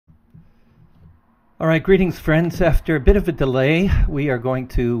All right, greetings, friends. After a bit of a delay, we are going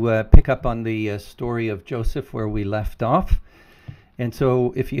to pick up on the story of Joseph where we left off. And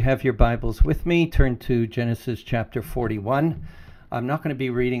so if you have your Bibles with me, turn to Genesis chapter 41. I'm not going to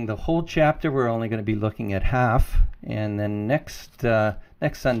be reading the whole chapter. We're only going to be looking at half. And then next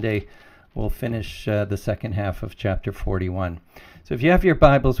Sunday, we'll finish the second half of chapter 41. So if you have your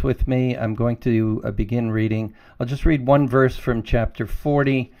Bibles with me, I'm going to begin reading. I'll just read one verse from chapter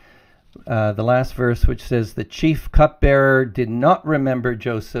 40. The last verse, which says, "The chief cupbearer did not remember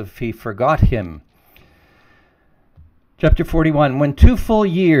Joseph, he forgot him." Chapter 41, "When 2 full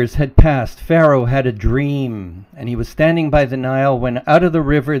years had passed, Pharaoh had a dream, and he was standing by the Nile when out of the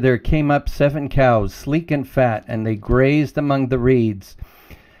river there came up 7 cows, sleek and fat, and they grazed among the reeds.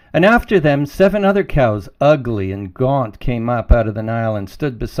 And after them 7 other cows, ugly and gaunt, came up out of the Nile and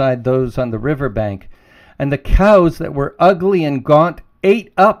stood beside those on the river bank. And the cows that were ugly and gaunt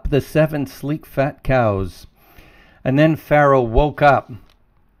ate up the 7 sleek fat cows. And then Pharaoh woke up.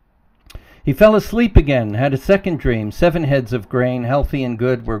 He fell asleep again, had a second dream. 7 heads of grain, healthy and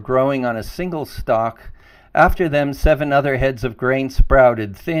good, were growing on a single stalk. After them 7 other heads of grain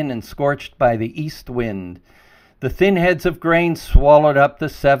sprouted, thin and scorched by the east wind. The thin heads of grain swallowed up the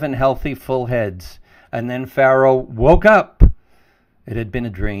 7 healthy full heads. And then Pharaoh woke up. It had been a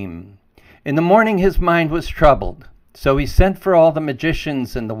dream. In the morning his mind was troubled. So he sent for all the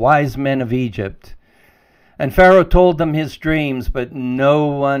magicians and the wise men of Egypt. And Pharaoh told them his dreams, but no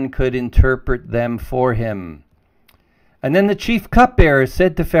one could interpret them for him. And then the chief cupbearer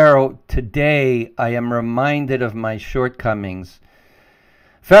said to Pharaoh, 'Today I am reminded of my shortcomings.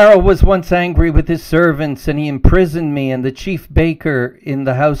 Pharaoh was once angry with his servants, and he imprisoned me and the chief baker in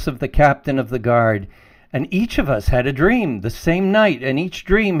the house of the captain of the guard. And each of us had a dream the same night, and each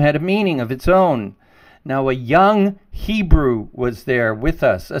dream had a meaning of its own. Now a young Hebrew was there with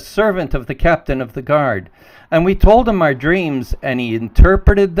us, a servant of the captain of the guard. And we told him our dreams, and he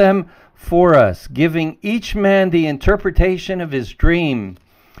interpreted them for us, giving each man the interpretation of his dream.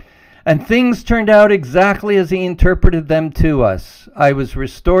 And things turned out exactly as he interpreted them to us. I was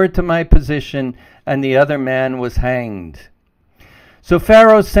restored to my position, and the other man was hanged.' So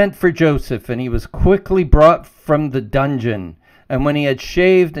Pharaoh sent for Joseph, and he was quickly brought from the dungeon. And when he had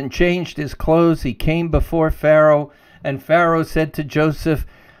shaved and changed his clothes, he came before Pharaoh. And Pharaoh said to Joseph,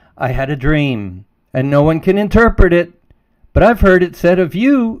 'I had a dream, and no one can interpret it. But I've heard it said of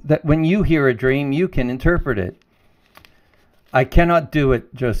you that when you hear a dream, you can interpret it.' 'I cannot do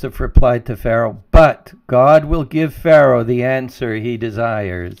it,' Joseph replied to Pharaoh, 'but God will give Pharaoh the answer he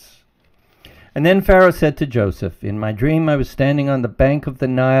desires.' And then Pharaoh said to Joseph, 'In my dream I was standing on the bank of the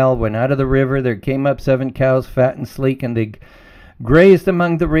Nile, when out of the river there came up 7 cows, fat and sleek, and they grazed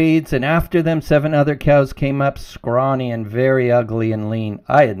among the reeds, and after them 7 other cows came up, scrawny and very ugly and lean.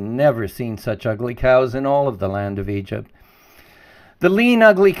 I had never seen such ugly cows in all of the land of Egypt. The lean,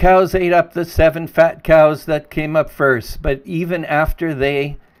 ugly cows ate up the 7 fat cows that came up first, but even after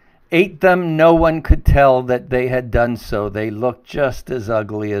they ate them, no one could tell that they had done so. They looked just as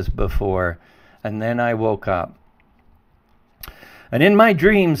ugly as before. And then I woke up. And in my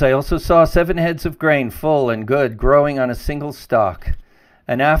dreams I also saw 7 heads of grain, full and good, growing on a single stalk.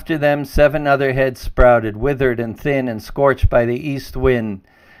 And after them 7 other heads sprouted, withered and thin and scorched by the east wind.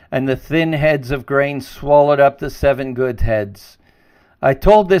 And the thin heads of grain swallowed up the 7 good heads. I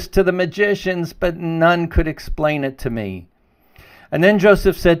told this to the magicians, but none could explain it to me.' And then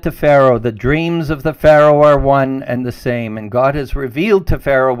Joseph said to Pharaoh, 'The dreams of the Pharaoh are one and the same, and God has revealed to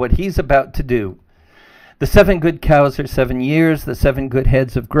Pharaoh what he's about to do. The 7 good cows are 7 years. The 7 good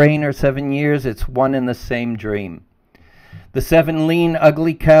heads of grain are 7 years. It's one and the same dream. The 7 lean,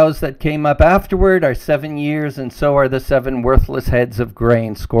 ugly cows that came up afterward are 7 years, and so are the 7 worthless heads of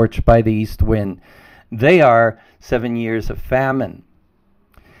grain scorched by the east wind. They are 7 years of famine.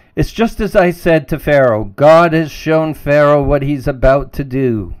 It's just as I said to Pharaoh. God has shown Pharaoh what he's about to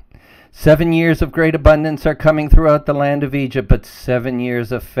do. 7 years of great abundance are coming throughout the land of Egypt, but 7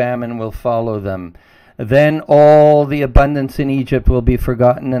 years of famine will follow them. Then all the abundance in Egypt will be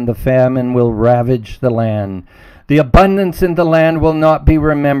forgotten, and the famine will ravage the land. The abundance in the land will not be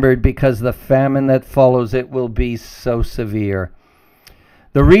remembered, because the famine that follows it will be so severe.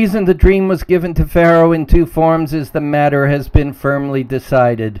 The reason the dream was given to Pharaoh in 2 forms is the matter has been firmly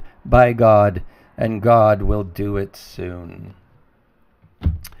decided by God, and God will do it soon.'"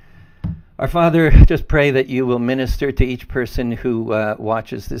 Our Father, just pray that you will minister to each person who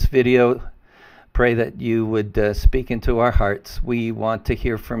watches this video. Pray that you would speak into our hearts. We want to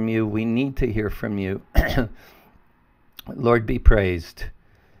hear from you. We need to hear from you. Lord, be praised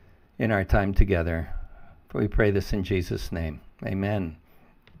in our time together. For we pray this in Jesus' name. Amen.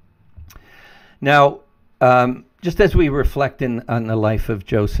 Now, just as we reflect on the life of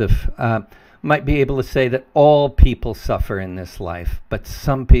Joseph, might be able to say that all people suffer in this life, but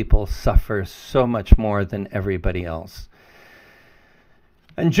some people suffer so much more than everybody else.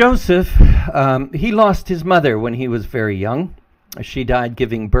 And Joseph, he lost his mother when he was very young. She died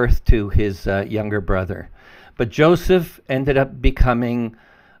giving birth to his younger brother. But Joseph ended up becoming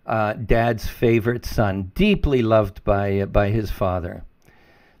Dad's favorite son, deeply loved by his father.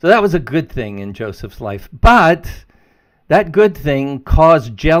 So that was a good thing in Joseph's life. But that good thing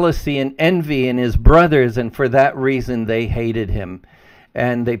caused jealousy and envy in his brothers, and for that reason they hated him,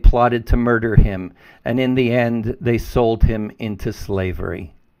 and they plotted to murder him. And in the end, they sold him into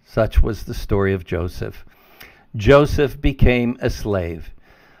slavery. Such was the story of Joseph. Joseph became a slave.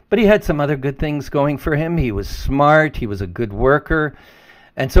 But he had some other good things going for him. He was smart. He was a good worker.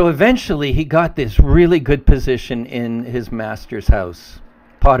 And so eventually he got this really good position in his master's house,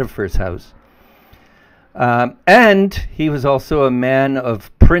 Potiphar's house. And he was also a man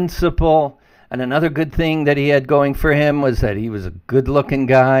of principle. And another good thing that he had going for him was that he was a good-looking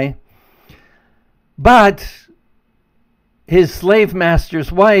guy. But his slave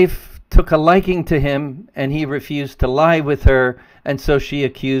master's wife took a liking to him, and he refused to lie with her, and so she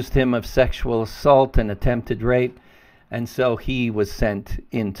accused him of sexual assault and attempted rape, and so he was sent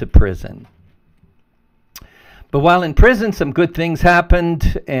into prison. But while in prison, some good things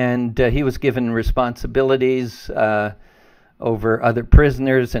happened, and he was given responsibilities over other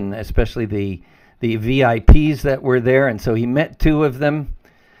prisoners, and especially the VIPs that were there, and so he met two of them.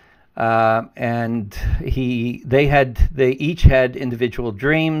 And they each had individual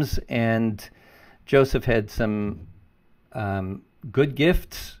dreams, and Joseph had some good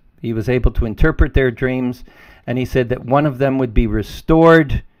gifts. He was able to interpret their dreams, and he said that one of them would be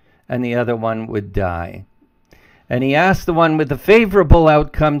restored and the other one would die. And he asked the one with the favorable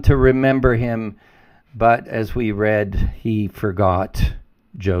outcome to remember him, but as we read, he forgot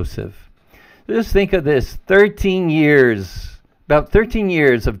Joseph. Just think of this, 13 years. About 13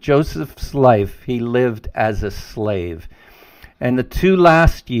 years of Joseph's life, he lived as a slave. And the 2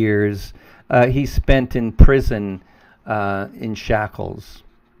 last years, he spent in prison in shackles.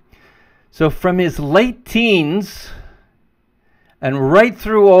 So from his late teens and right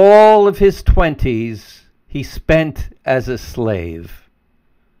through all of his 20s, he spent as a slave.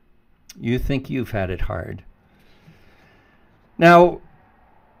 You think you've had it hard. Now,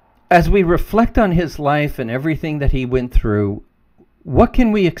 as we reflect on his life and everything that he went through, what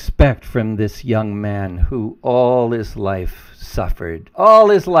can we expect from this young man who all his life suffered? All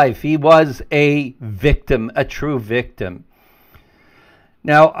his life he was a victim, a true victim.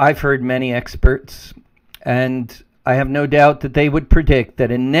 Now, I've heard many experts, and I have no doubt that they would predict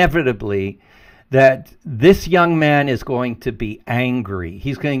that inevitably that this young man is going to be angry.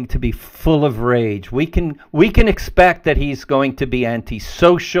 He's going to be full of rage. We can expect that he's going to be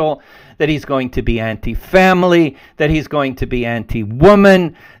antisocial, that he's going to be anti-family, that he's going to be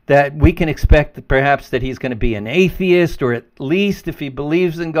anti-woman, that we can expect that perhaps that he's going to be an atheist, or at least if he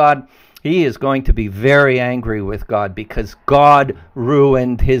believes in God, he is going to be very angry with God because God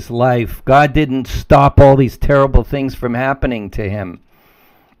ruined his life. God didn't stop all these terrible things from happening to him.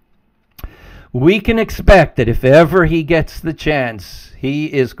 We can expect that if ever he gets the chance,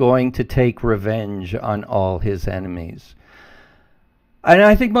 he is going to take revenge on all his enemies. And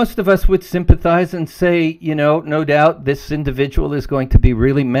I think most of us would sympathize and say, you know, no doubt this individual is going to be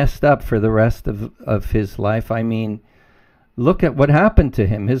really messed up for the rest of his life. I mean, look at what happened to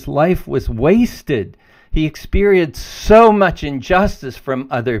him. His life was wasted. He experienced so much injustice from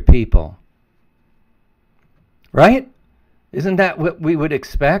other people. Right? Isn't that what we would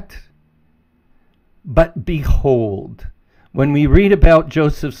expect? But behold, when we read about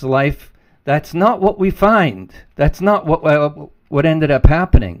Joseph's life, that's not what we find. That's not what ended up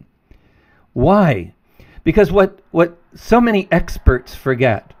happening. Why? Because what so many experts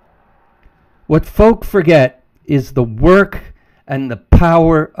forget, what folk forget is the work and the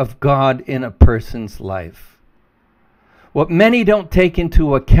power of God in a person's life. What many don't take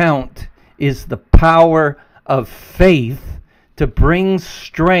into account is the power of faith to bring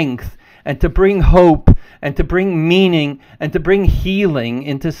strength and to bring hope, and to bring meaning, and to bring healing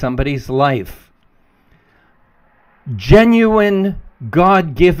into somebody's life. Genuine,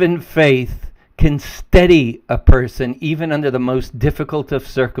 God-given faith can steady a person even under the most difficult of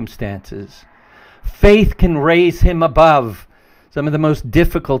circumstances. Faith can raise him above some of the most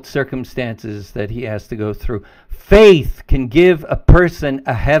difficult circumstances that he has to go through. Faith can give a person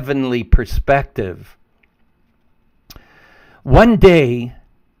a heavenly perspective. One day,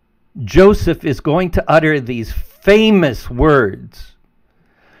 Joseph is going to utter these famous words.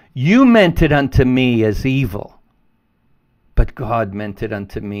 You meant it unto me as evil, but God meant it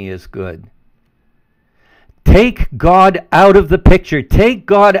unto me as good. Take God out of the picture. Take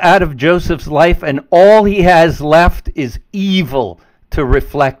God out of Joseph's life, and all he has left is evil to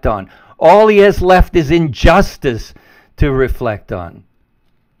reflect on. All he has left is injustice to reflect on.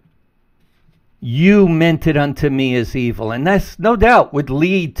 You meant it unto me as evil. And this, no doubt, would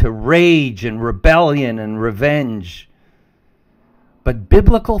lead to rage and rebellion and revenge. But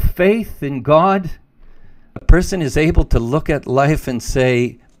biblical faith in God, a person is able to look at life and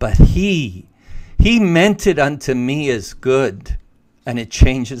say, but He meant it unto me as good, and it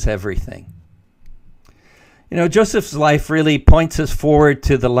changes everything. You know, Joseph's life really points us forward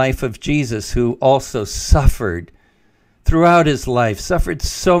to the life of Jesus, who also suffered throughout his life, suffered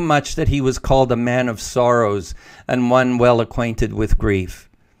so much that he was called a man of sorrows and one well acquainted with grief.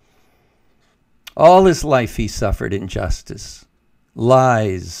 All his life he suffered injustice,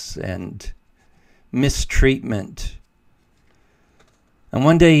 lies, and mistreatment. And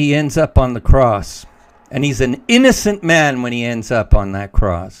one day he ends up on the cross, and he's an innocent man when he ends up on that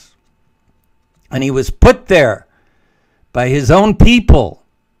cross. And he was put there by his own people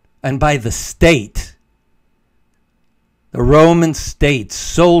and by the state. The Roman state,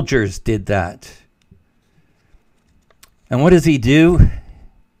 soldiers did that. And what does he do?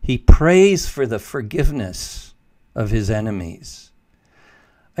 He prays for the forgiveness of his enemies.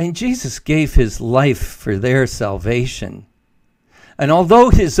 I mean, Jesus gave his life for their salvation. And although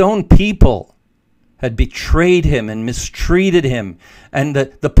his own people had betrayed him and mistreated him, and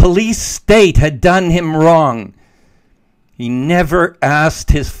the police state had done him wrong, he never asked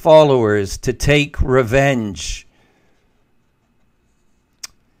his followers to take revenge.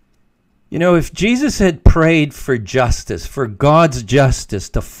 You know, if Jesus had prayed for justice, for God's justice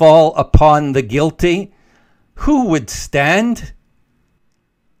to fall upon the guilty, who would stand?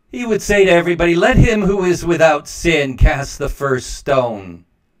 He would say to everybody, let him who is without sin cast the first stone.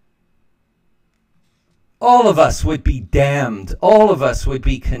 All of us would be damned. All of us would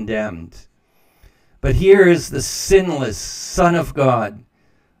be condemned. But here is the sinless Son of God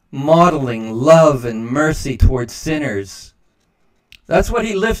modeling love and mercy towards sinners. That's what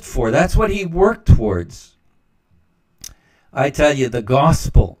he lived for. That's what he worked towards. I tell you, the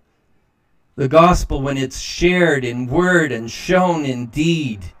gospel, when it's shared in word and shown in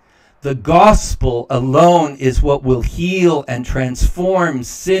deed, the gospel alone is what will heal and transform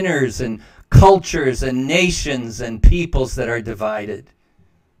sinners and cultures and nations and peoples that are divided.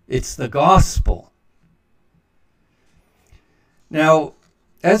 It's the gospel. Now,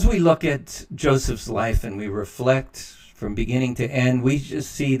 as we look at Joseph's life and we reflect from beginning to end, we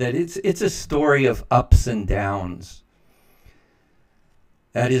just see that it's a story of ups and downs.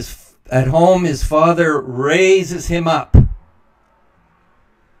 At home, his father raises him up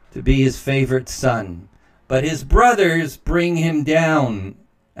to be his favorite son. But his brothers bring him down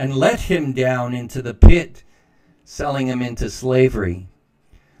and let him down into the pit, selling him into slavery.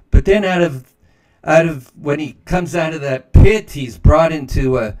 But then out of when he comes out of that pit, he's brought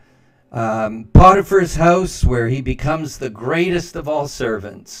into Potiphar's house, where he becomes the greatest of all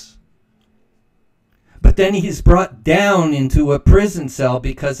servants. But then he's brought down into a prison cell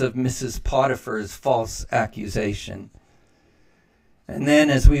because of Mrs. Potiphar's false accusation. And then,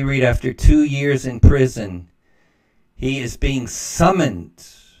 as we read, after 2 years in prison, he is being summoned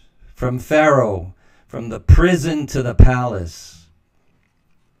from Pharaoh, from the prison to the palace.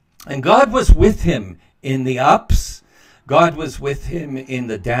 And God was with him in the ups. God was with him in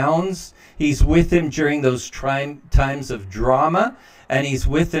the downs. He's with him during those times of drama, and he's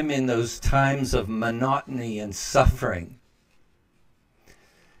with him in those times of monotony and suffering.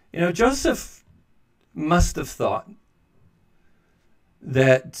 You know, Joseph must have thought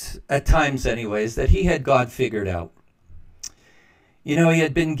that, at times anyways, that he had God figured out. You know, he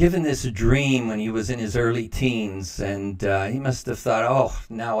had been given this dream when he was in his early teens, and he must have thought, oh,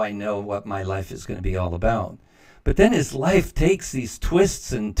 now I know what my life is going to be all about. But then his life takes these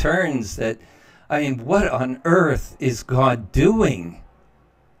twists and turns that, I mean, what on earth is God doing?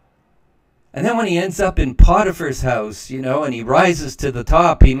 And then when he ends up in Potiphar's house, you know, and he rises to the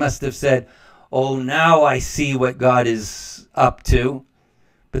top, he must have said, oh, now I see what God is up to.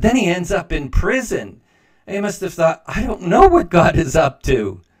 But then he ends up in prison. And he must have thought, I don't know what God is up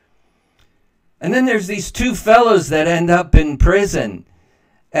to. And then there's these two fellows that end up in prison.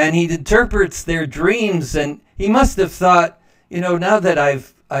 And he interprets their dreams. And he must have thought, you know, now that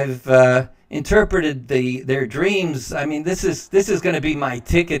I've interpreted their dreams, I mean, this is going to be my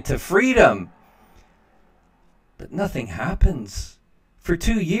ticket to freedom. But nothing happens. For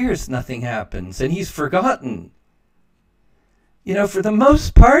 2 years, nothing happens. And he's forgotten. You know, for the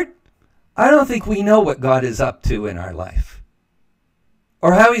most part, I don't think we know what God is up to in our life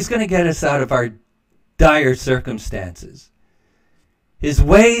or how he's going to get us out of our dire circumstances. His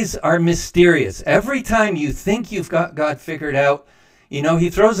ways are mysterious. Every time you think you've got God figured out, you know, he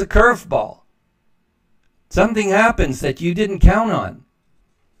throws a curveball. Something happens that you didn't count on.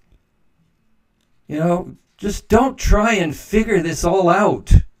 You know, just don't try and figure this all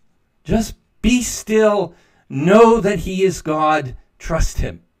out. Just be still. Know that he is God. Trust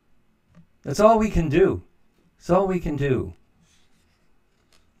him. That's all we can do. That's all we can do.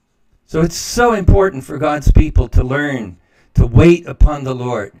 So it's so important for God's people to learn to wait upon the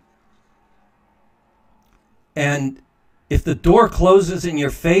Lord. And if the door closes in your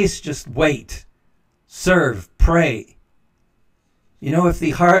face, just wait. Serve. Pray. You know, if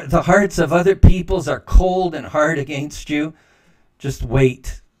the hearts of other peoples are cold and hard against you, just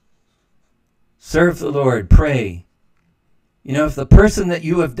wait. Serve the Lord. Pray. You know, if the person that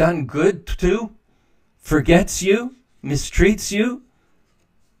you have done good to forgets you, mistreats you,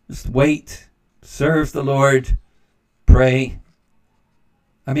 just wait. Serve the Lord. Pray.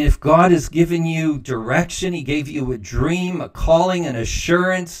 I mean, if God has given you direction, he gave you a dream, a calling, an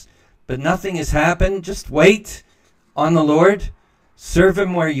assurance, but nothing has happened, just wait on the Lord. Serve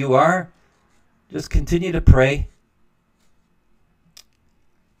him where you are. Just continue to pray.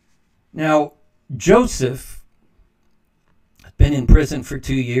 Now, Joseph had been in prison for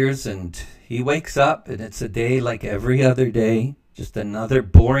 2 years, and he wakes up, and it's a day like every other day, just another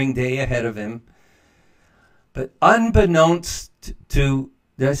boring day ahead of him. But unbeknownst to,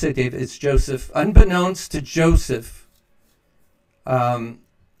 did I say David? It's Joseph. Unbeknownst to Joseph,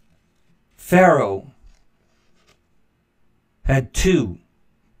 Pharaoh had 2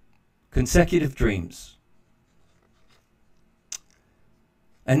 consecutive dreams.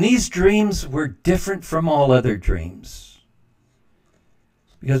 And these dreams were different from all other dreams.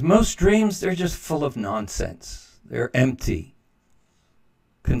 Because most dreams, they're just full of nonsense. They're empty,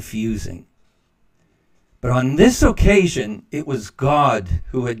 confusing. But on this occasion, it was God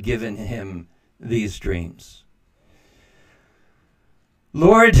who had given him these dreams.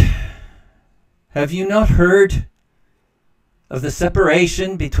 Lord, have you not heard of the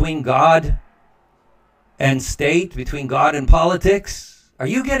separation between God and state, between God and politics? Are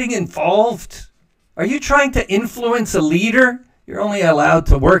you getting involved? Are you trying to influence a leader? You're only allowed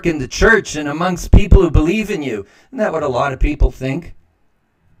to work in the church and amongst people who believe in you. Isn't that what a lot of people think?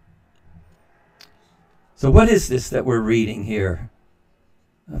 So what is this that we're reading here?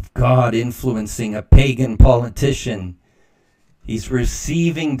 Of God influencing a pagan politician. He's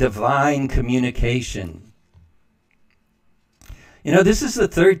receiving divine communication. You know, this is the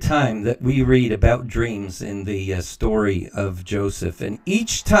 3rd time that we read about dreams in the story of Joseph. And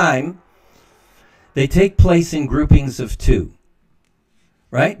each time, they take place in groupings of 2.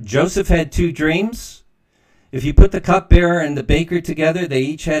 Right? Joseph had 2 dreams. If you put the cupbearer and the baker together, they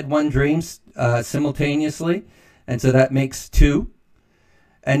each had 1 dream simultaneously. And so that makes 2.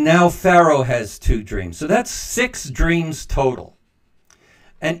 And now Pharaoh has 2 dreams. So that's 6 dreams total.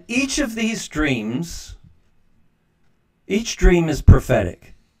 And each of these dreams, each dream is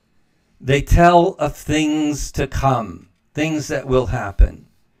prophetic. They tell of things to come, things that will happen.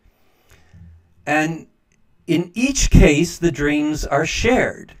 And in each case, the dreams are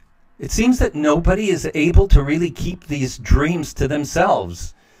shared. It seems that nobody is able to really keep these dreams to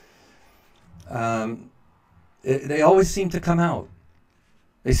themselves. They always seem to come out.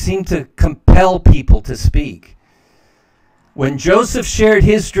 They seem to compel people to speak. When Joseph shared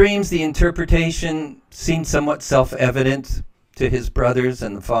his dreams, the interpretation seemed somewhat self-evident to his brothers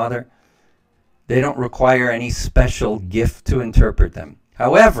and the father. They don't require any special gift to interpret them.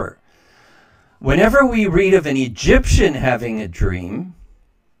 However, whenever we read of an Egyptian having a dream,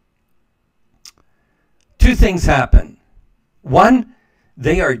 2 things happen. 1,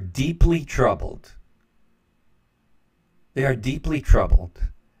 they are deeply troubled. They are deeply troubled.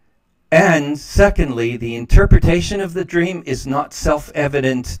 And secondly, the interpretation of the dream is not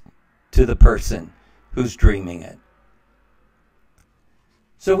self-evident to the person who's dreaming it.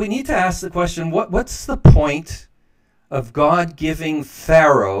 So we need to ask the question, what's the point of God giving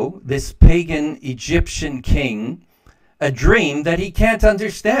Pharaoh, this pagan Egyptian king, a dream that he can't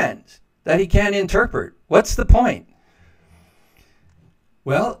understand, that he can't interpret? What's the point?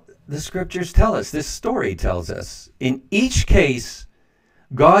 Well, the scriptures tell us, this story tells us, in each case,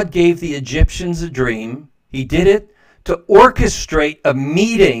 God gave the Egyptians a dream. He did it to orchestrate a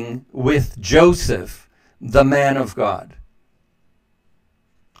meeting with Joseph, the man of God.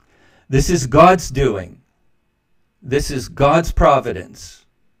 This is God's doing. This is God's providence.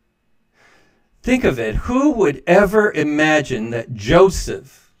 Think of it. Who would ever imagine that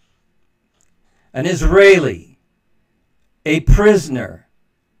Joseph, an Israeli, a prisoner,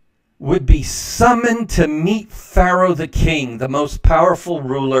 would be summoned to meet Pharaoh the king, the most powerful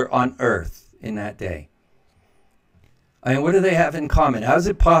ruler on earth in that day? I mean, what do they have in common? How is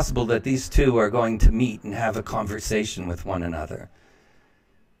it possible that these two are going to meet and have a conversation with one another?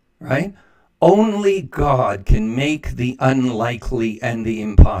 Right? Only God can make the unlikely and the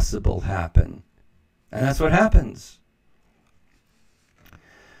impossible happen. And that's what happens.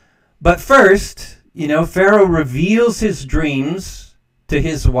 But first, Pharaoh reveals his dreams to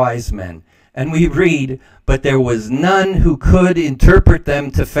his wise men. And we read, but there was none who could interpret them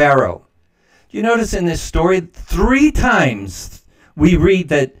to Pharaoh. You notice in this story, 3 times we read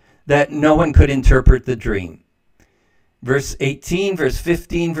that no one could interpret the dream. Verse 18, verse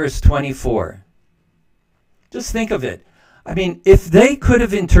 15, verse 24. Just think of it. I mean, if they could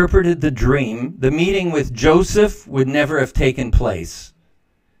have interpreted the dream, the meeting with Joseph would never have taken place.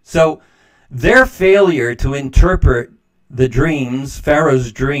 So their failure to interpret the dreams,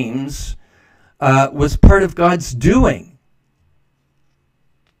 Pharaoh's dreams, was part of God's doing.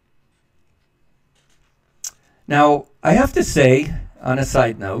 Now, I have to say, on a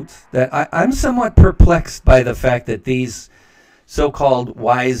side note, that I'm somewhat perplexed by the fact that these so-called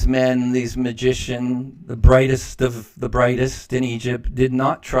wise men, these magicians, the brightest of the brightest in Egypt, did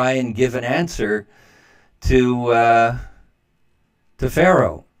not try and give an answer to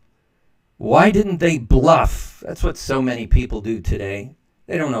Pharaoh. Why didn't they bluff? That's what so many people do today.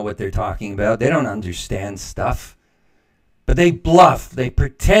 They don't know what they're talking about. They don't understand stuff. But they bluff. They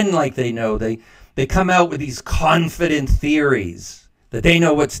pretend like they know. They come out with these confident theories that they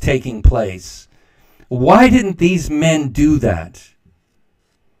know what's taking place. Why didn't these men do that?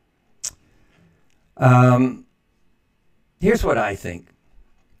 Here's what I think.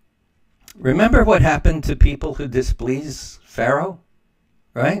 Remember what happened to people who displease Pharaoh,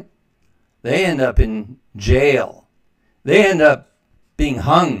 right? They end up in jail. They end up being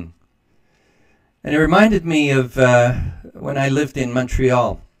hung. And it reminded me of when I lived in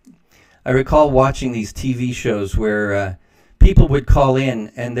Montreal. I recall watching these TV shows where people would call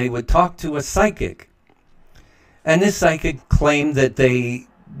in and they would talk to a psychic. And this psychic claimed that they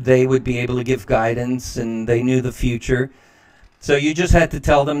would be able to give guidance and they knew the future. So you just had to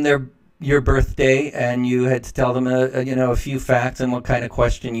tell them your birthday, and you had to tell them a few facts and what kind of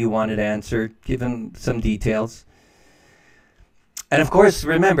question you wanted answered, give them some details. And of course,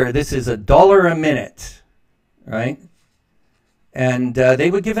 remember, this is $1 a minute, right? And they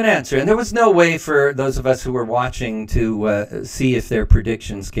would give an answer. And there was no way for those of us who were watching to see if their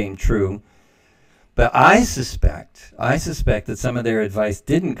predictions came true. But I suspect that some of their advice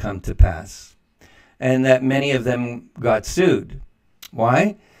didn't come to pass, and that many of them got sued.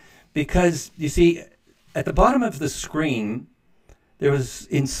 Why? Because, you see, at the bottom of the screen, there was,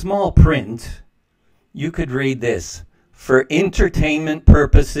 in small print, you could read this: for entertainment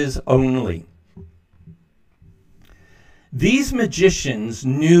purposes only. These magicians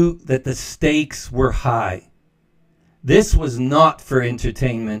knew that the stakes were high. This was not for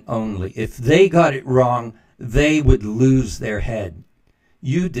entertainment only. If they got it wrong, they would lose their head.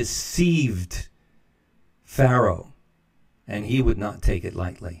 You deceived Pharaoh, and he would not take it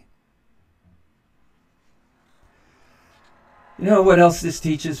lightly. You know what else this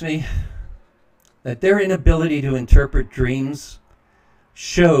teaches me? That their inability to interpret dreams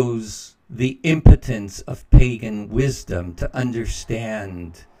shows the impotence of pagan wisdom to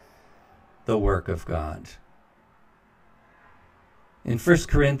understand the work of God. In 1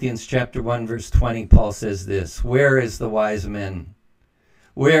 Corinthians chapter 1, verse 20, Paul says this: where is the wise man?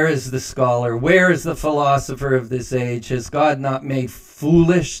 Where is the scholar? Where is the philosopher of this age? Has God not made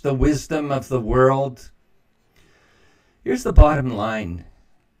foolish the wisdom of the world? Here's the bottom line,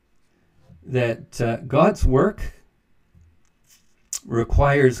 that God's work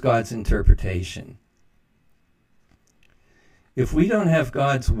requires God's interpretation. If we don't have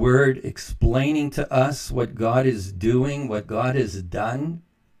God's word explaining to us what God is doing, what God has done,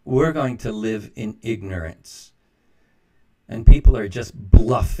 we're going to live in ignorance. And people are just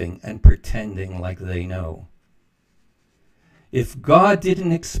bluffing and pretending like they know. If God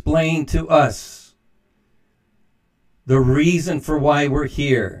didn't explain to us the reason for why we're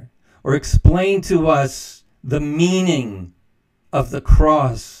here, or explain to us the meaning of the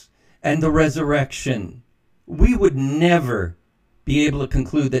cross and the resurrection, we would never be able to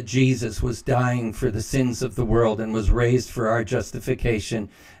conclude that Jesus was dying for the sins of the world and was raised for our justification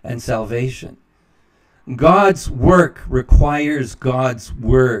and salvation. God's work requires God's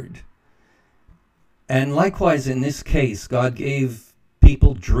word. And likewise in this case, God gave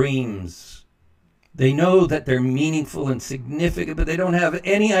people dreams They know that they're meaningful and significant, but they don't have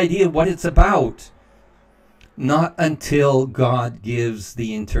any idea what it's about. Not until God gives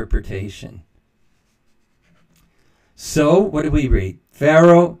the interpretation. So, what do we read?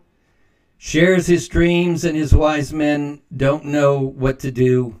 Pharaoh shares his dreams and his wise men don't know what to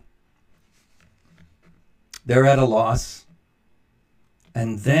do. They're at a loss.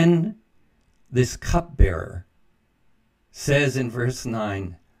 And then this cupbearer says in verse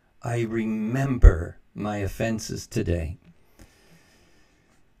 9, I remember my offenses today.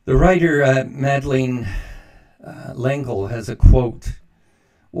 The writer Madeleine L'Engle has a quote.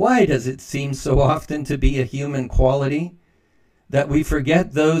 Why does it seem so often to be a human quality that we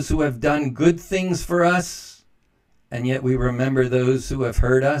forget those who have done good things for us, and yet we remember those who have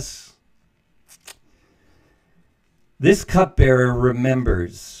hurt us? This cupbearer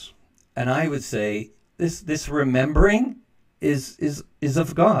remembers, and I would say this remembering is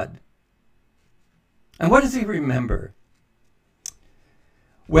of God. And what does he remember?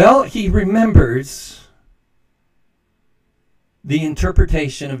 Well, he remembers the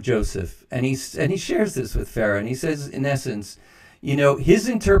interpretation of Joseph, and he shares this with Pharaoh, and he says, in essence, you know, his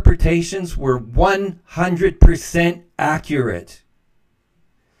interpretations were 100% accurate.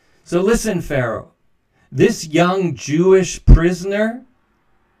 So listen, Pharaoh, this young Jewish prisoner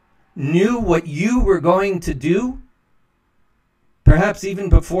knew what you were going to do, perhaps even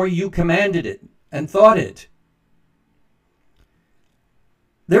before you commanded it and thought it.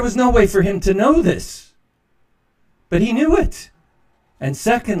 There was no way for him to know this, but he knew it. And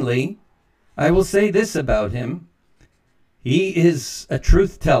secondly, I will say this about him. He is a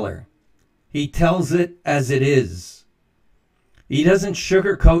truth teller. He tells it as it is. He doesn't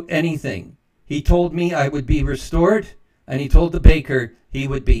sugarcoat anything. He told me I would be restored, and he told the baker he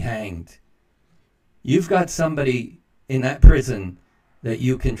would be hanged. You've got somebody in that prison that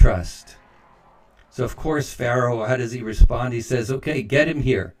you can trust. So of course, Pharaoh, how does he respond? He says, okay, get him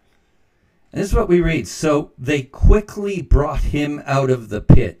here. And this is what we read. So they quickly brought him out of the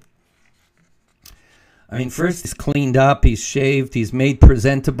pit. I mean, first he's cleaned up, he's shaved, he's made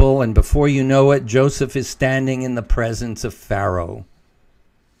presentable, and before you know it, Joseph is standing in the presence of Pharaoh.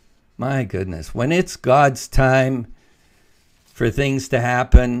 My goodness, when it's God's time for things to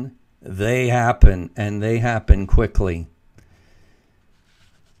happen, they happen, and they happen quickly.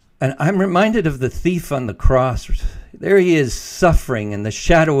 And I'm reminded of the thief on the cross. There he is suffering, and the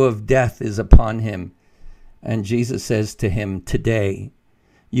shadow of death is upon him. And Jesus says to him, today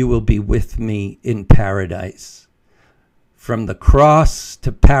you will be with me in paradise. From the cross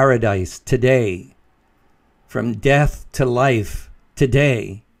to paradise today. From death to life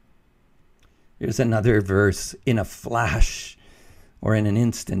today. Here's another verse. In a flash or in an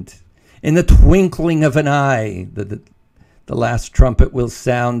instant. In the twinkling of an eye. The last trumpet will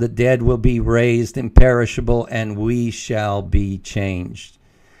sound, the dead will be raised imperishable, and we shall be changed.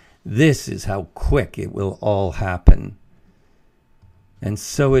 This is how quick it will all happen. And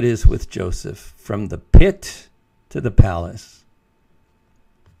so it is with Joseph, from the pit to the palace.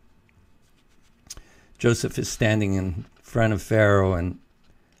 Joseph is standing in front of Pharaoh, and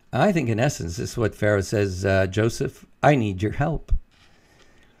I think in essence this is what Pharaoh says, Joseph, I need your help.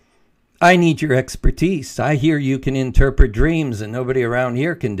 I need your expertise. I hear you can interpret dreams and nobody around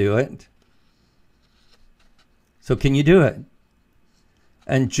here can do it. So can you do it?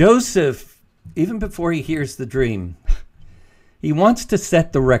 And Joseph, even before he hears the dream, he wants to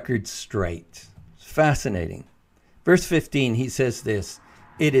set the record straight. It's fascinating. Verse 15, he says this,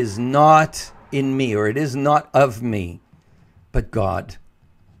 it is not in me, or it is not of me, but God.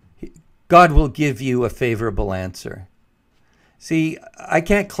 God will give you a favorable answer. See, I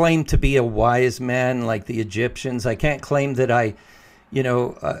can't claim to be a wise man like the Egyptians. I can't claim that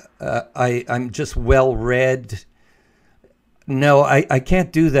I'm just well-read. No, I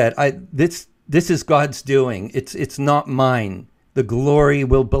can't do that. This is God's doing. It's not mine. The glory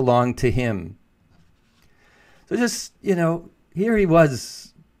will belong to him. So just, here he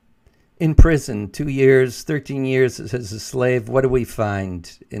was in prison, 2 years, 13 years as a slave. What do we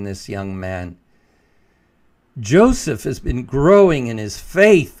find in this young man? Joseph has been growing in his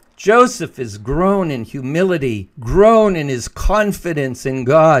faith. Joseph has grown in humility, grown in his confidence in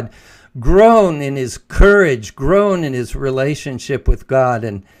God, grown in his courage, grown in his relationship with God.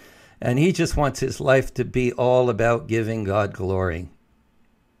 And he just wants his life to be all about giving God glory.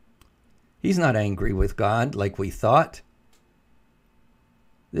 He's not angry with God like we thought.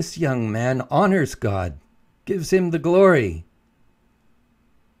 This young man honors God, gives him the glory.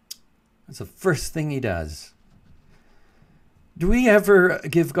 That's the first thing he does. Do we ever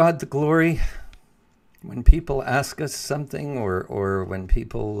give God the glory when people ask us something, or when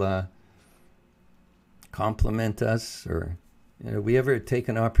people compliment us, or we ever take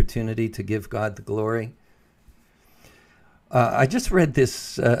an opportunity to give God the glory? I just read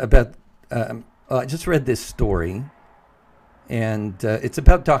this I just read this story, and it's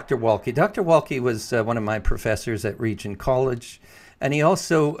about Dr. Walke. Dr. Walke was one of my professors at Regent College, and he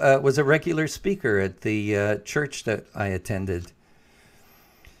also was a regular speaker at the church that I attended,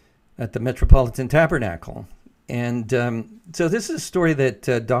 at the Metropolitan Tabernacle. And so this is a story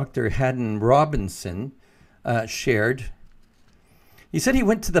that Dr. Haddon Robinson shared. He said he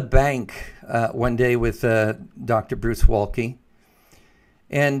went to the bank one day with Dr. Bruce Walke,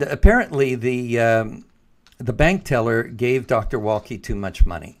 and apparently the bank teller gave Dr. Walke too much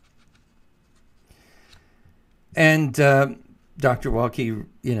money. And Dr. Walke,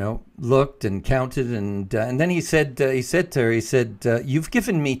 looked and counted, and then he said to her, "You've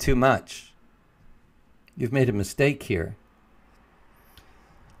given me too much. You've made a mistake here."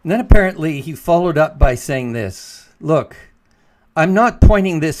 And then apparently he followed up by saying this: "Look, I'm not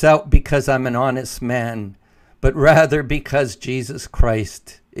pointing this out because I'm an honest man, but rather because Jesus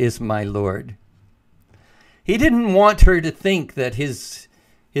Christ is my Lord." He didn't want her to think that his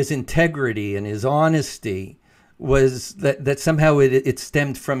integrity and his honesty was that somehow it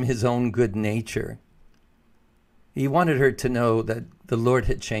stemmed from his own good nature. He wanted her to know that the Lord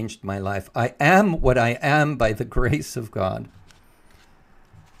had changed my life. I am what I am by the grace of God.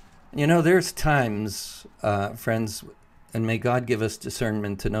 There's times, friends, and may God give us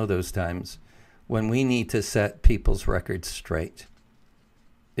discernment to know those times, when we need to set people's records straight.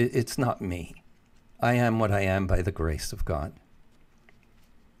 It's not me. I am what I am by the grace of God.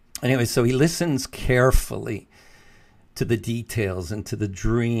 Anyway, so he listens carefully to the details and to the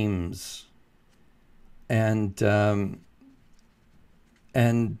dreams. And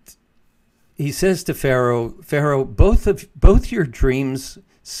he says to Pharaoh, both your dreams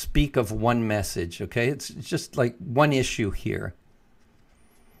speak of one message, okay? It's just like one issue here.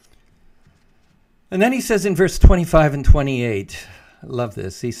 And then he says in verse 25 and 28, I love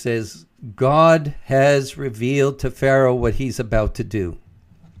this. He says, God has revealed to Pharaoh what he's about to do.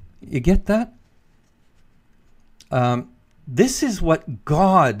 You get that? This is what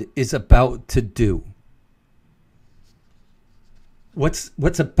God is about to do. What's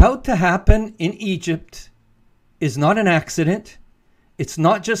about to happen in Egypt is not an accident. It's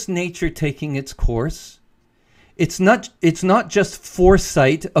not just nature taking its course. It's not just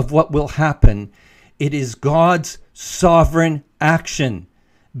foresight of what will happen. It is God's sovereign action.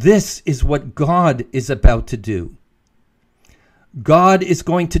 This is what God is about to do. God is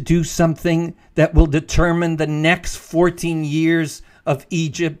going to do something that will determine the next 14 years of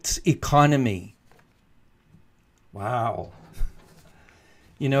Egypt's economy. Wow.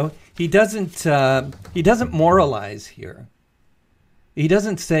 He doesn't moralize here. He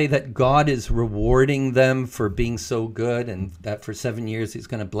doesn't say that God is rewarding them for being so good and that for 7 years he's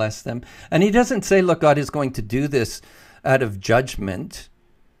going to bless them. And he doesn't say, look, God is going to do this out of judgment.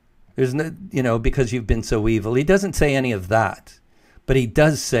 There's no, because you've been so evil. He doesn't say any of that. But he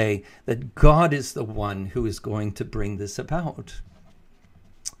does say that God is the one who is going to bring this about.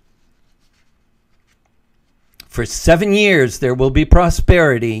 For 7 years there will be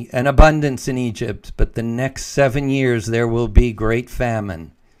prosperity and abundance in Egypt, but the next 7 years there will be great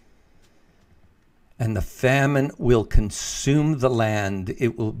famine. And the famine will consume the land.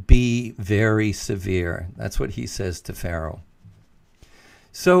 It will be very severe. That's what he says to Pharaoh.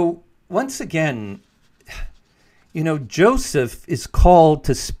 So once again, Joseph is called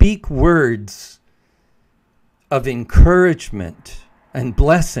to speak words of encouragement and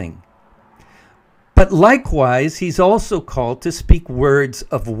blessing. But likewise, he's also called to speak words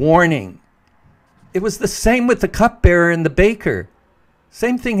of warning. It was the same with the cupbearer and the baker.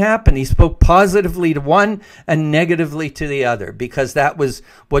 Same thing happened. He spoke positively to one and negatively to the other because that was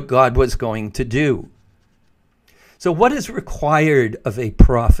what God was going to do. So what is required of a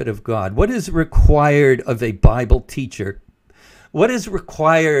prophet of God? What is required of a Bible teacher? What is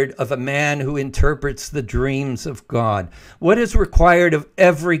required of a man who interprets the dreams of God? What is required of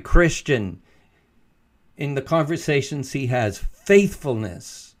every Christian in the conversations he has?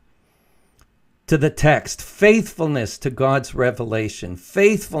 Faithfulness to the text, faithfulness to God's revelation,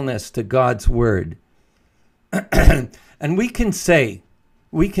 faithfulness to God's word. And we can say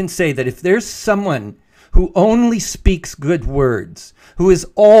that if there's someone who only speaks good words, who is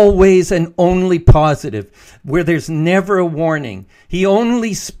always and only positive, where there's never a warning, he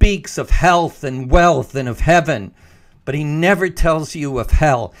only speaks of health and wealth and of heaven, but he never tells you of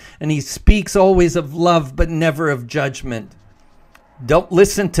hell. And he speaks always of love, but never of judgment. Don't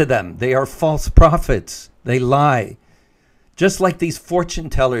listen to them. They are false prophets. They lie. Just like these fortune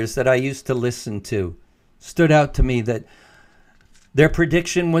tellers that I used to listen to. stood out to me that their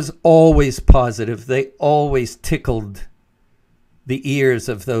prediction was always positive. They always tickled the ears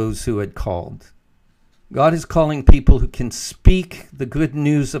of those who had called. God is calling people who can speak the good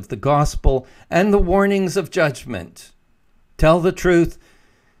news of the gospel and the warnings of judgment. Tell the truth,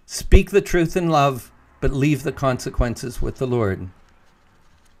 speak the truth in love, but leave the consequences with the Lord.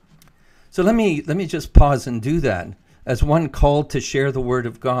 So let me just pause and do that as one called to share the word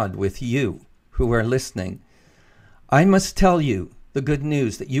of God with you who are listening. I must tell you the good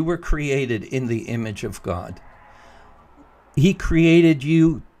news that you were created in the image of God. He created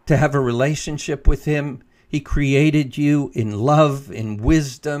you to have a relationship with him. He created you in love, in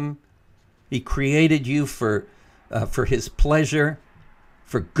wisdom. He created you for his pleasure,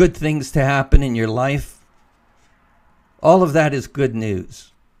 for good things to happen in your life. All of that is good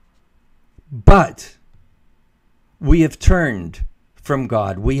news. But we have turned from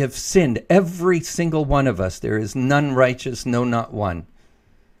God. We have sinned, every single one of us. There is none righteous, no, not one.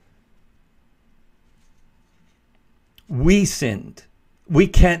 We sinned. We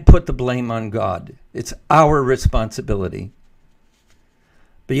can't put the blame on God. It's our responsibility.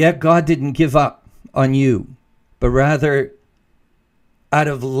 But yet God didn't give up on you, but rather, out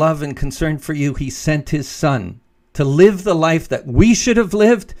of love and concern for you, he sent his son to live the life that we should have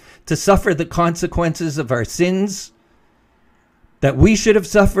lived, to suffer the consequences of our sins that we should have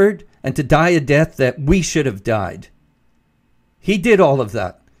suffered, and to die a death that we should have died. He did all of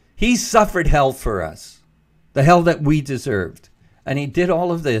that. He suffered hell for us, the hell that we deserved. And he did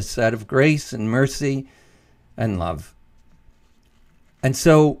all of this out of grace and mercy and love. And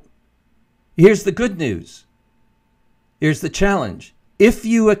so here's the good news. Here's the challenge. If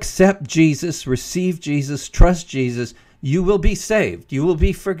you accept Jesus, receive Jesus, trust Jesus, you will be saved. You will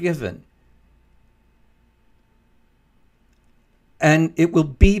be forgiven. And it will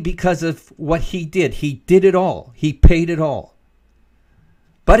be because of what he did. He did it all. He paid it all.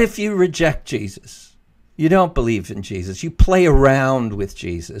 But if you reject Jesus, you don't believe in Jesus, you play around with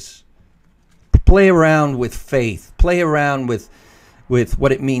Jesus, play around with faith, play around with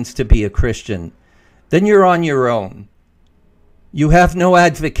what it means to be a Christian, then you're on your own. You have no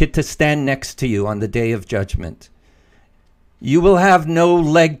advocate to stand next to you on the day of judgment. You will have no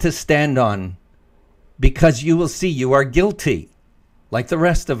leg to stand on because you will see you are guilty like the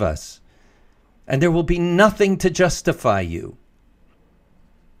rest of us. And there will be nothing to justify you.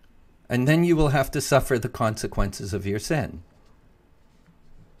 And then you will have to suffer the consequences of your sin.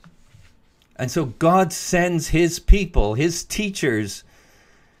 And so God sends his people, his teachers,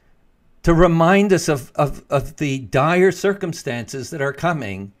 to remind us of the dire circumstances that are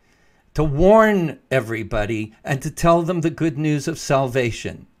coming, to warn everybody and to tell them the good news of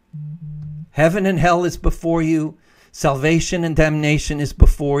salvation. Heaven and hell is before you. Salvation and damnation is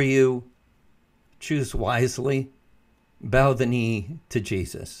before you. Choose wisely. Bow the knee to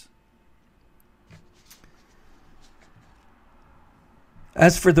Jesus.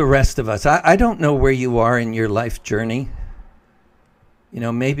 As for the rest of us, I don't know where you are in your life journey. You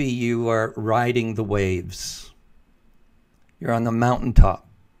know, maybe you are riding the waves. You're on the mountaintop.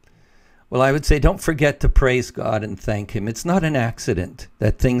 Well, I would say don't forget to praise God and thank him. It's not an accident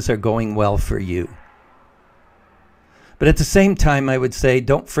that things are going well for you. But at the same time, I would say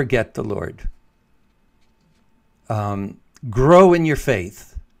don't forget the Lord. Grow in your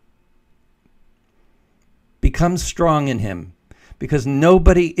faith. Become strong in him. Because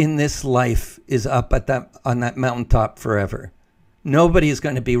nobody in this life is up on that mountaintop forever. Nobody is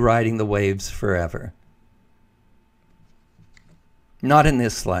going to be riding the waves forever. Not in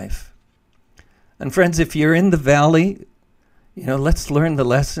this life. And friends, if you're in the valley, you know, let's learn the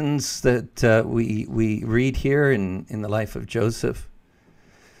lessons that we read here in the life of Joseph.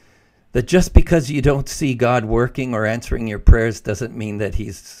 That just because you don't see God working or answering your prayers doesn't mean that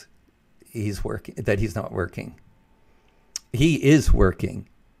he's working, that he's not working. He is working.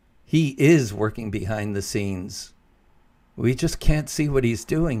 He is working behind the scenes. We just can't see what he's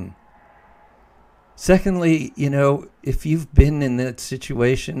doing. Secondly, you know, if you've been in that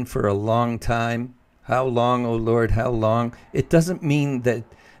situation for a long time, how long, oh Lord, how long? It doesn't mean that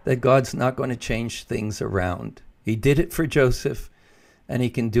God's not going to change things around. He did it for Joseph, and he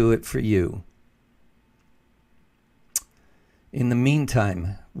can do it for you. In the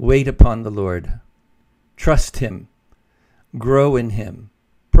meantime, wait upon the Lord. Trust him. Grow in him.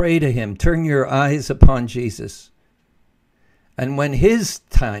 Pray to him. Turn your eyes upon Jesus. And when his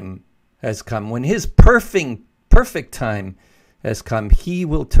time has come, when his perfect time has come, he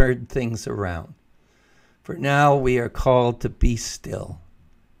will turn things around. For now we are called to be still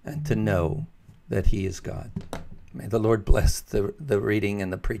and to know that he is God. May the Lord bless the reading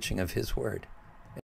and the preaching of his word.